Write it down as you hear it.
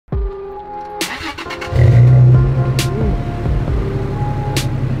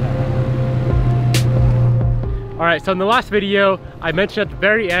All right, so in the last video, I mentioned at the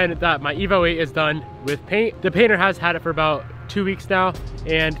very end that my Evo 8 is done with paint. The painter has had it for about 2 weeks now,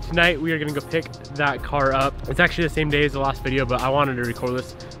 and tonight we are gonna go pick that car up. It's actually the same day as the last video, but I wanted to record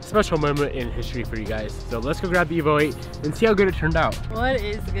this special moment in history for you guys. So let's go grab the Evo 8 and see how good it turned out. What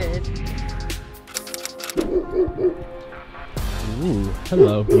is good? Ooh,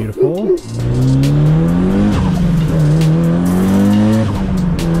 hello, beautiful.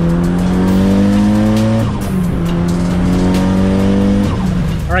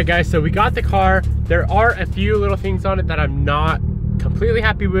 All right guys, so we got the car. There are a few little things on it that I'm not completely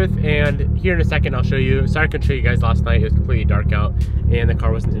happy with, and here in a second I'll show you. Sorry I couldn't show you guys last night. It was completely dark out and the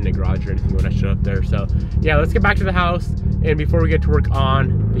car wasn't in the garage or anything when I showed up there. So yeah, let's get back to the house, and before we get to work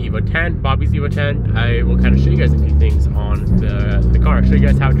on the Evo 10, Bobby's Evo 10, I will kind of show you guys a few things on the car, show you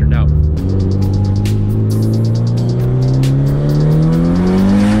guys how it turned out.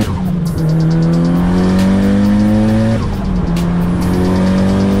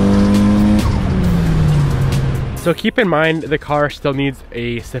 So keep in mind, the car still needs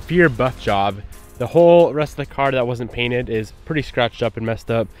a severe buff job. The whole rest of the car that wasn't painted is pretty scratched up and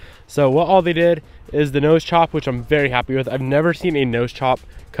messed up. So what all they did is the nose chop, which I'm very happy with. I've never seen a nose chop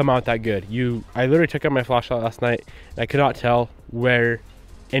come out that good. I literally took out my flashlight last night and I could not tell where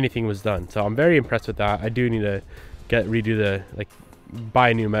anything was done. So I'm very impressed with that. I do need to redo the, buy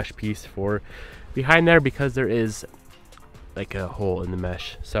a new mesh piece for behind there, because there is like a hole in the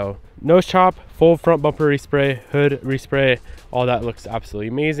mesh. So nose chop, full front bumper respray, hood respray, all that looks absolutely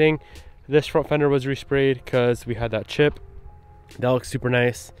amazing. This front fender was resprayed because we had that chip. That looks super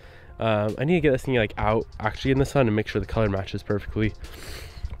nice. I need to get this thing out actually in the sun and make sure the color matches perfectly.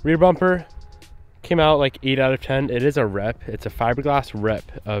 Rear bumper came out 8 out of 10. It is a rep. It's a fiberglass rep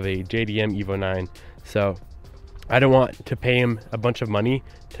of a JDM Evo 9. So I don't want to pay him a bunch of money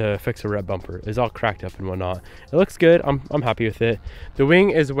to fix a rep bumper. It's all cracked up and whatnot. It looks good. I'm happy with it. The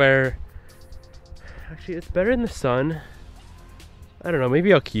wing is where, actually it's better in the sun. I don't know,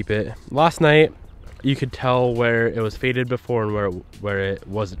 maybe I'll keep it. Last night you could tell where it was faded before and where it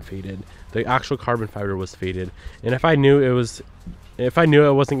wasn't faded. The actual carbon fiber was faded. And if I knew it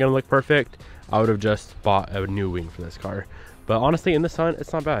wasn't gonna look perfect, I would have just bought a new wing for this car. But honestly, in the sun,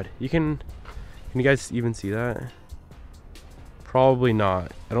 it's not bad. Can you guys even see that? Probably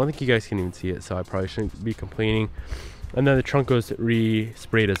not. I don't think you guys can even see it, so I probably shouldn't be complaining. And then the trunk was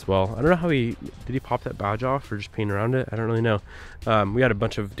re-sprayed as well. I don't know how did he pop that badge off or just paint around it? I don't really know. We had a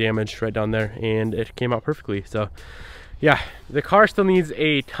bunch of damage right down there and it came out perfectly. So yeah, the car still needs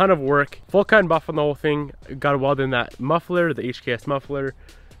a ton of work. Full cut and buff on the whole thing. Got to weld in that muffler, the HKS muffler.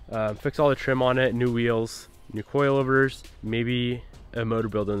 Fix all the trim on it, new wheels, new coilovers, maybe a motor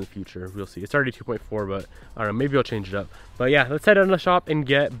build in the future. We'll see. It's already 2.4, but I don't know, maybe I'll change it up. But yeah, let's head down to the shop and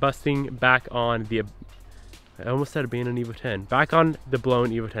get busting back on the, I almost said abandoned Evo 10, back on the blown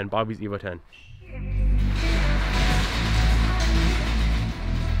Evo 10, Bobby's Evo 10.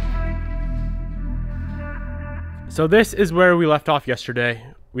 So this is where we left off yesterday.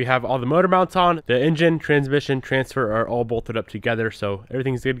 We have all the motor mounts on. The engine, transmission, transfer are all bolted up together, so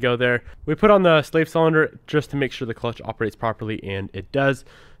everything's good to go there. We put on the slave cylinder just to make sure the clutch operates properly, and it does.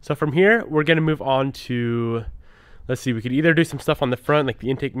 So from here, we're gonna move on to, let's see, we could either do some stuff on the front, like the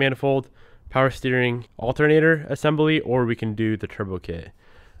intake manifold, power steering, alternator assembly, or we can do the turbo kit.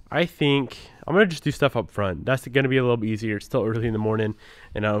 I think I'm gonna just do stuff up front. That's gonna be a little bit easier. It's still early in the morning,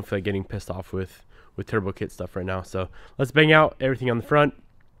 and I don't feel like getting pissed off with turbo kit stuff right now. So let's bang out everything on the front.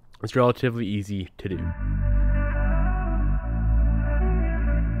 It's relatively easy to do.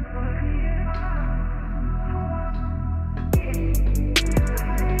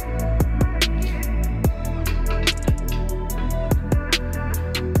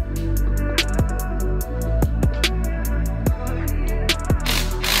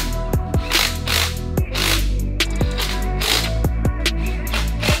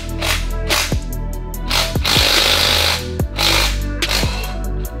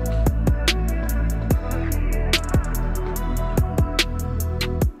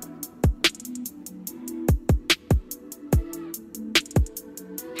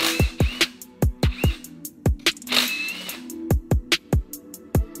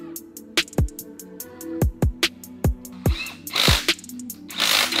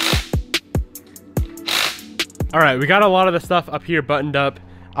 All right, we got a lot of the stuff up here buttoned up.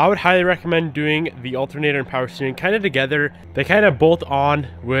 I would highly recommend doing the alternator and power steering kind of together. They kind of bolt on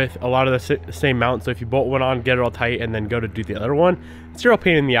with a lot of the same mount. So if you bolt one on, get it all tight, and then go to do the other one, it's a real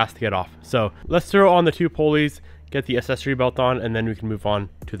pain in the ass to get off. So let's throw on the two pulleys, get the accessory belt on, and then we can move on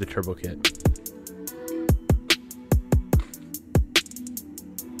to the turbo kit.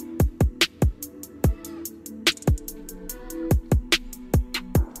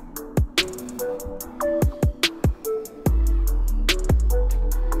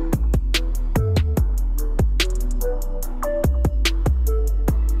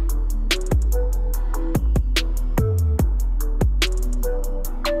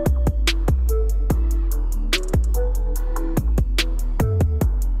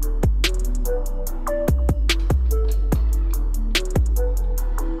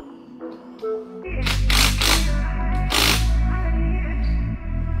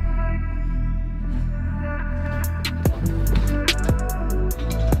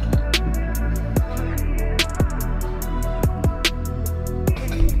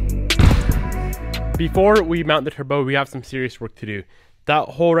 before we mount the turbo, we have some serious work to do. That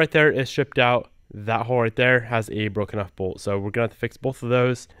hole right there is stripped out. That hole right there has a broken off bolt. So we're gonna have to fix both of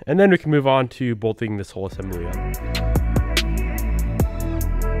those, and then we can move on to bolting this whole assembly up.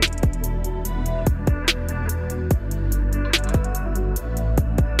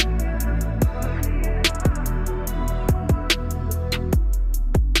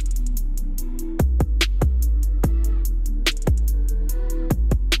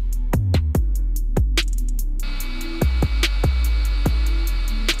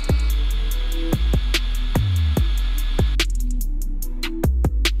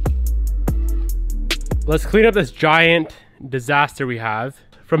 Let's clean up this giant disaster we have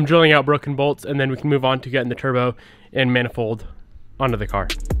from drilling out broken bolts, and then we can move on to getting the turbo and manifold onto the car.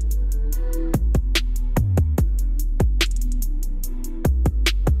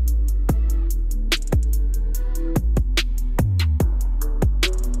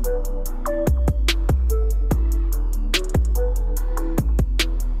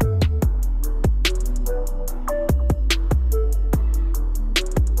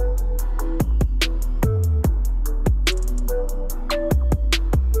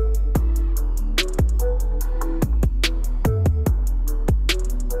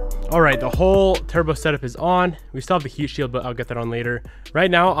 All right, the whole turbo setup is on. We still have the heat shield, but I'll get that on later.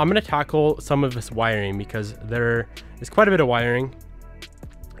 Right now, I'm gonna tackle some of this wiring because there is quite a bit of wiring,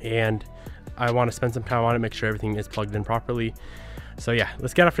 and I wanna spend some time on it, make sure everything is plugged in properly. So yeah,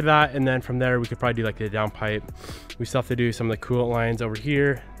 let's get after that, and then from there, we could probably do like the downpipe. We still have to do some of the coolant lines over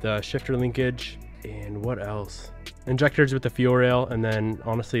here, the shifter linkage, and what else? Injectors with the fuel rail, and then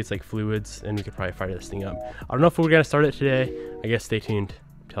honestly, it's like fluids, and we could probably fire this thing up. I don't know if we're gonna start it today. I guess stay tuned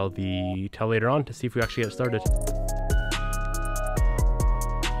till later on to see if we actually get started.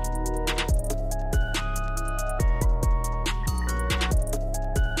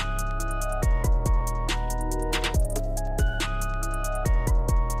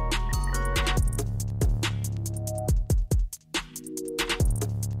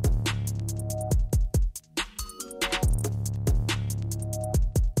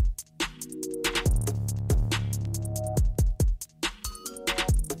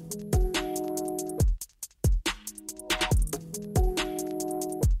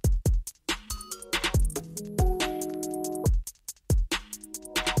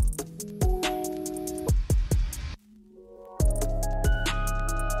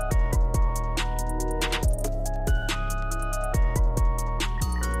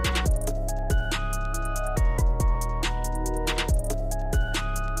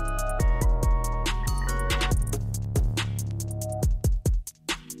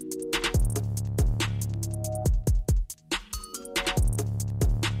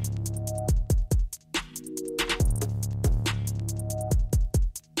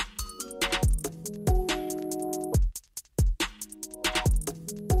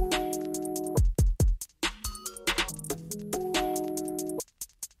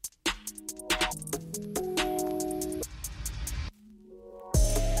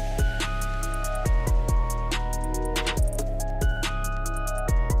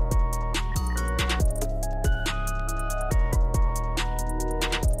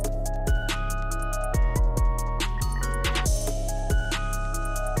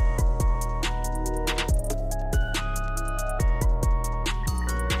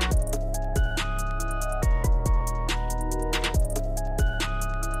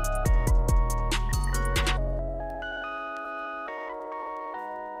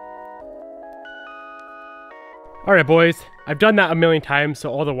 All right, boys, I've done that a million times,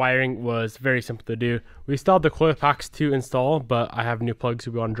 so all the wiring was very simple to do. We still have the coil packs to install, but I have new plugs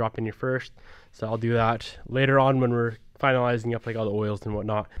we want to drop in here first. So I'll do that later on when we're finalizing up like all the oils and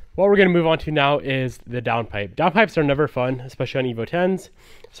whatnot. What we're gonna move on to now is the downpipe. Downpipes are never fun, especially on Evo 10s.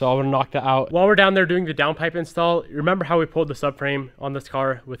 So I wanna knock that out. While we're down there doing the downpipe install, remember how we pulled the subframe on this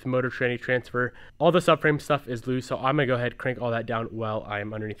car with the motor tranny transfer? All the subframe stuff is loose, so I'm gonna go ahead and crank all that down while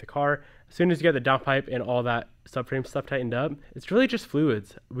I'm underneath the car. As soon as you get the downpipe and all that subframe stuff tightened up, it's really just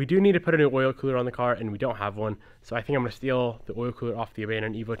fluids. We do need to put a new oil cooler on the car, and we don't have one. So I think I'm gonna steal the oil cooler off the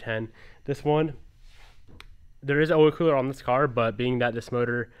abandoned Evo 10. This one, there is an oil cooler on this car, but being that this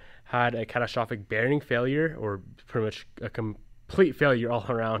motor had a catastrophic bearing failure, or pretty much a complete failure all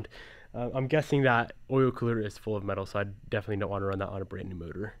around, I'm guessing that oil cooler is full of metal, so I definitely don't want to run that on a brand new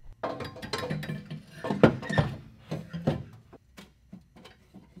motor.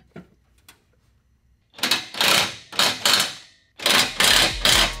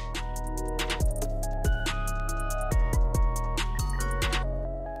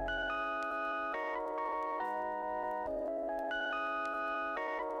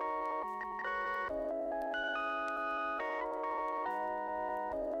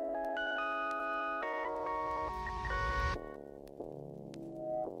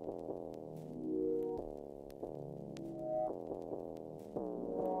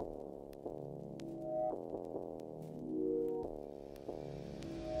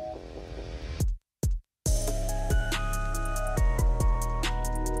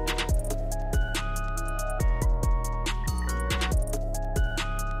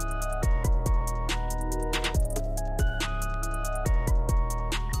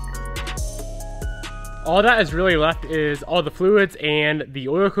 all that is really left is all the fluids and the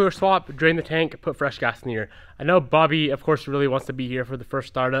oil cooler swap, drain the tank, put fresh gas in here. I know Bobby, of course, really wants to be here for the first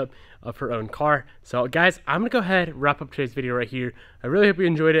startup of her own car. So guys, I'm gonna go ahead and wrap up today's video right here. I really hope you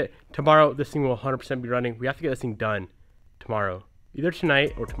enjoyed it. Tomorrow, this thing will 100% be running. We have to get this thing done tomorrow, either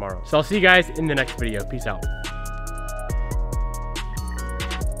tonight or tomorrow. So I'll see you guys in the next video. Peace out.